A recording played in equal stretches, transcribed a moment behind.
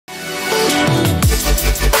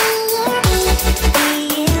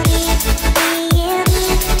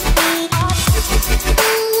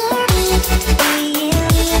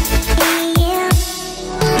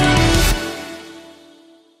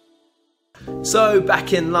So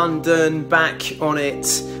back in London, back on it.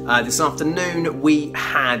 This afternoon we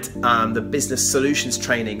had the business solutions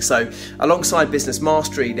training. So alongside business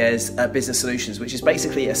mastery, there's business solutions, which is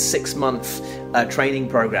basically a 6-month training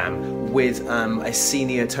program with a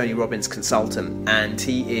senior Tony Robbins consultant, and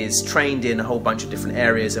he is trained in a whole bunch of different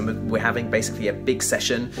areas, and we're having basically a big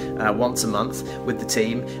session once a month with the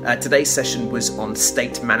team. Today's session was on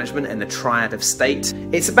state management and the triad of state.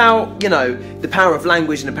 It's about, you know, the power of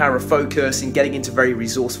language and the power of focus and getting into very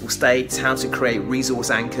resourceful states, how to create resource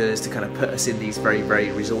anchors to kind of put us in these very,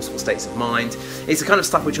 very resourceful states of mind. It's the kind of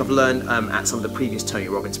stuff which I've learned at some of the previous Tony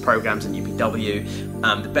Robbins programs and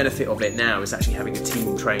UPW. The benefit of it now is actually having a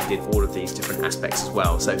team trained in all of these different aspects as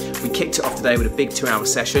well. So we kicked it off today with a big 2-hour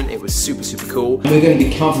session. It was super, super cool. We're going to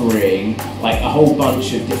be covering like a whole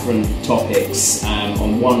bunch of different topics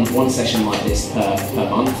on one session like this per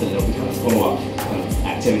month, and there'll be kind of follow-up kind of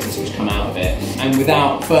activities which come out of it. And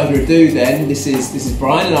without further ado then, this is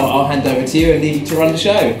Brian, and I'll hand over to you and leave you to run the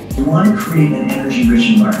show. We want to create an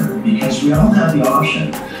energy-rich environment because we all have the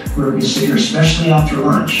option where we can sit here, especially after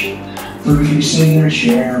lunch, where we can be sitting in a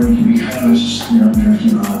chair, we can be kind of just, you know,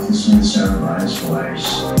 drifting off, listening to the sound of Brian's voice.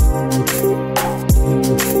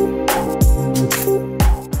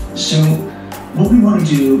 So what we want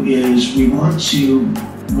to do is we want to,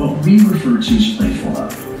 what we refer to as playful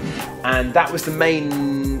love. And that was the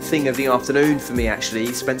main thing of the afternoon for me,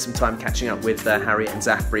 actually. Spent some time catching up with Harriet and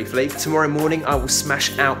Zaf briefly. Tomorrow morning I will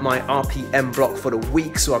smash out my RPM block for the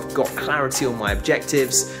week, so I've got clarity on my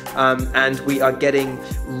objectives, and we are getting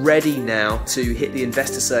ready now to hit the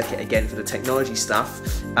investor circuit again for the technology stuff.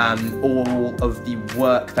 All of the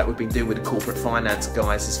work that we've been doing with the corporate finance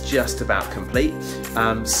guys is just about complete,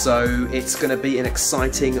 so it's going to be an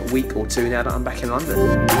exciting week or two now that I'm back in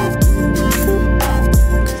London.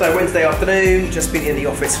 So Wednesday afternoon, just been in the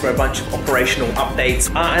office for a bunch of operational updates,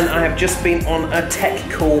 and I have just been on a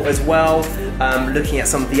tech call as well, looking at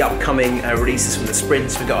some of the upcoming releases from the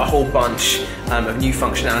sprints. We've got a whole bunch of new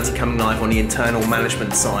functionality coming live on the internal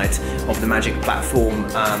management side of the Magic platform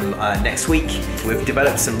next week. We've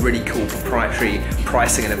developed some really cool proprietary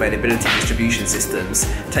pricing and availability distribution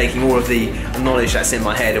systems, taking all of the knowledge that's in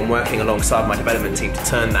my head and working alongside my development team to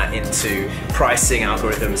turn that into pricing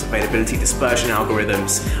algorithms, availability dispersion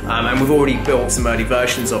algorithms, and we've already built some early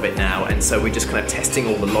versions of it now, and so we're just kind of testing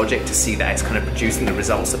all the logic to see that it's kind of producing the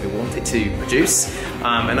results that we want it to produce.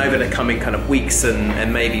 And over the coming kind of weeks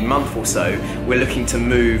and maybe month or so, we're looking to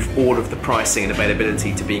move all of the pricing and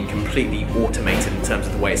availability to being completely automated in terms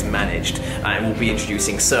of the way it's managed, and we'll be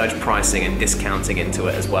introducing surge pricing and discounting into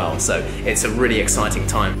it as well. So it's a really exciting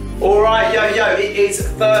time. Alright, yo, it is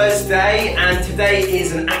Thursday and today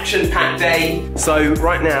is an action-packed day. So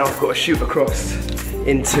right now I've got to shoot across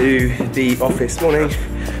into the office morning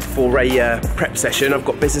for a prep session. I've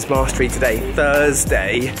got business mastery today,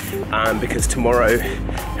 Thursday, because tomorrow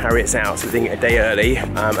Harriet's out, so we're doing it a day early,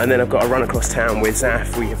 and then I've got to run across town with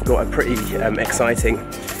Zaf. We have got a pretty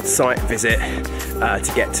exciting site visit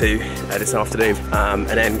to get to this afternoon, and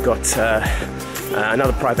then got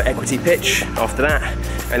another private equity pitch after that,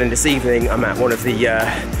 and then this evening I'm at one of the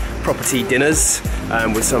property dinners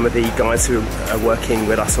with some of the guys who are working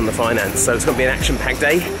with us on the finance. So it's going to be an action-packed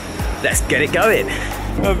day. Let's get it going.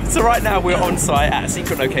 So right now we're on site at a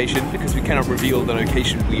secret location because we cannot reveal the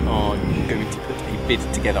location we are going to put a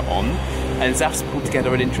bid together on. And Zaf's pulled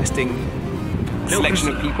together an interesting selection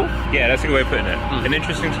of people. Yeah, that's a good way of putting it. An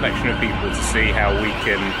interesting selection of people to see how we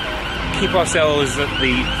can keep ourselves at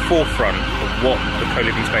the forefront of what the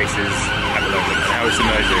co-living space is at the moment and how it's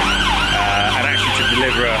emerging, and actually to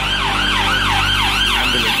deliver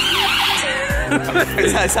ambulance.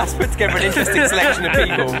 Zaf's put together an interesting selection of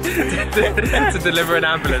people to deliver an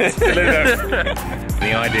ambulance.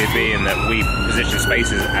 The idea being that we position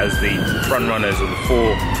spaces as the front runners or the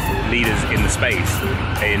fore leaders in the space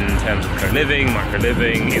in terms of co-living,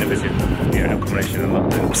 micro-living, innovative, accommodation in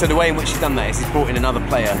London. So the way in which he's done that is he's brought in another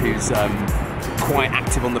player who's quite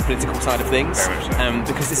active on the political side of things,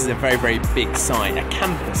 because this is a very, very big site, a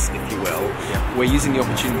campus, if you will. Yeah. We're using the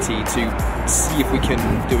opportunity to see if we can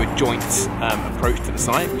do a joint approach to the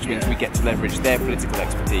site, which means we get to leverage their political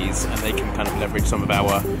expertise and they can kind of leverage some of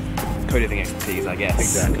our co-living expertise, I guess.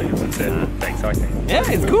 Exactly, that's it. Very exciting. Yeah,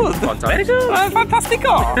 it's good. Very good.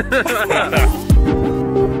 Fantastico.